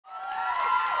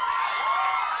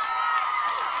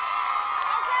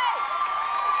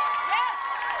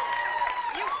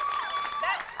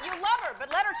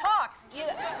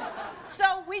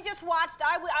we just watched,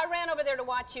 I ran over there to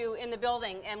watch you in the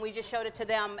building, and we just showed it to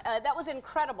them. That was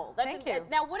incredible. Thank you.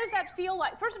 Now, what does that feel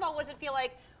like? First of all, what does it feel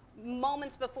like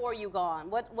moments before you go on?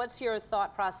 What's your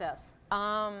thought process?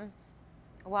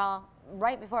 Well,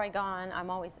 right before I go on, I'm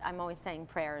always saying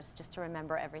prayers just to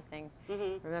remember everything.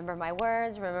 Remember my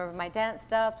words, remember my dance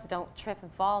steps, don't trip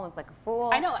and fall, look like a fool.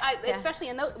 I know, especially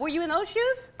in those, were you in those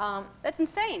shoes? That's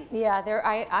insane. Yeah,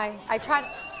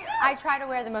 I try to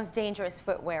wear the most dangerous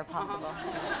footwear possible.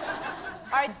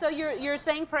 All right, so you're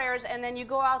saying prayers, and then you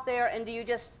go out there, and do you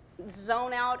just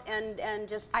zone out and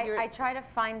just... I try to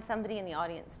find somebody in the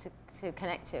audience to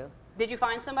connect to. Did you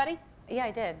find somebody? Yeah,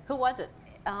 I did. Who was it?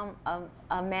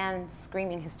 A man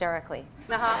screaming hysterically.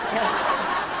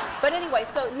 Yes. But anyway,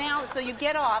 so now, so you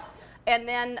get off, and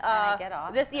then... I get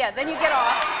off. Then you get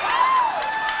off.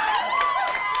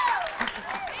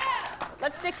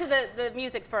 Let's stick to the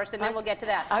music first, and then we'll get to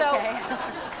that. Okay.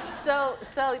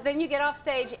 So then you get off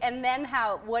stage, and then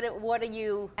how? What are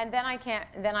you? And then I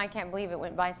can't believe it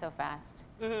went by so fast.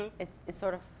 It's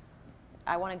sort of,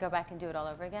 I want to go back and do it all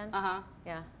over again.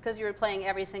 Yeah. Because you were playing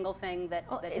every single thing that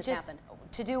just happened.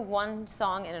 To do one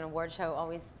song in an award show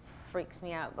always freaks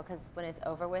me out, because when it's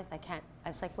over with, I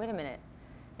was like, wait a minute.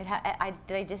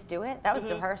 Did I just do it? That was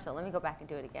rehearsal. Let me go back and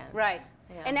do it again. Right.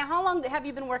 Yeah. And now, how long have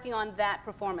you been working on that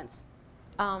performance?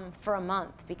 For a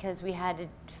month, because we had to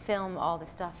film all the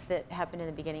stuff that happened in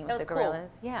the beginning with the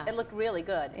gorillas. Cool. Yeah. It looked really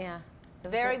good. Yeah.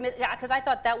 Yeah, because I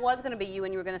thought that was going to be you,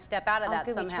 and you were going to step out of that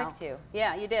good, somehow. We tricked you.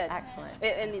 Yeah, you did. Excellent.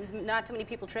 And not too many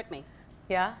people trick me.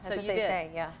 Yeah, that's what they say.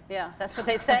 Yeah. Yeah, that's what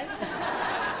they say.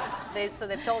 So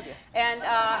they've told you.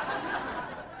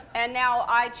 And now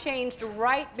I changed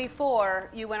right before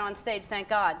you went on stage, thank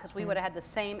God, because we would have had the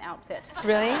same outfit.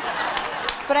 Really?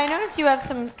 But I noticed you have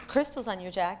some crystals on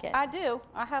your jacket. I do.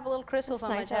 I have a little crystals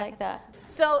on my jacket. I like that.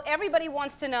 So everybody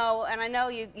wants to know, and I know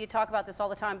you talk about this all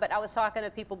the time, but I was talking to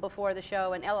people before the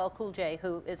show, and LL Cool J,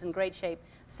 who is in great shape,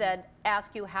 said,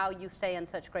 ask you how you stay in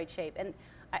such great shape. And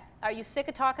are you sick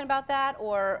of talking about that,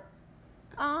 or?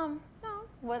 No.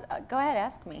 Go ahead,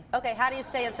 ask me. Okay, how do you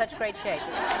stay in such great shape?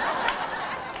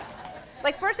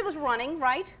 Like, first it was running,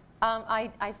 right?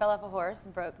 I fell off a horse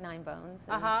and broke 9 bones.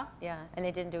 And, yeah, and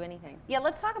it didn't do anything. Yeah,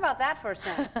 let's talk about that first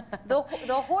then. the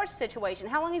horse situation.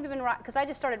 How long have you been riding? Because I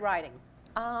just started riding.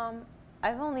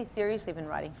 I've only seriously been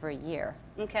riding for a year.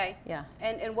 Okay. Yeah.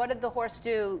 And what did the horse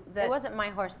do? That... It wasn't my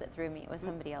horse that threw me. It was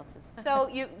somebody else's. So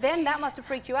then that must have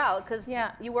freaked you out, because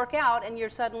you work out and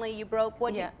you broke.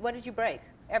 What did you break?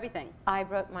 Everything. I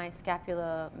broke my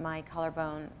scapula, my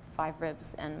collarbone, 5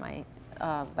 ribs, and my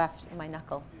my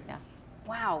knuckle. Yeah.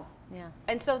 Wow. Yeah.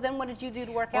 And so then what did you do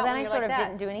to work out? Well, then I sort of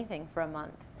didn't do anything for a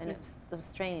month, and it was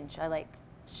strange. I like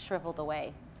shriveled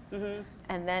away.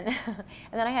 And then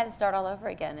I had to start all over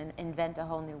again and invent a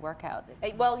whole new workout.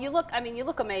 Well, you look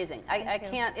amazing. I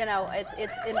can't,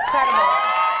 it's incredible.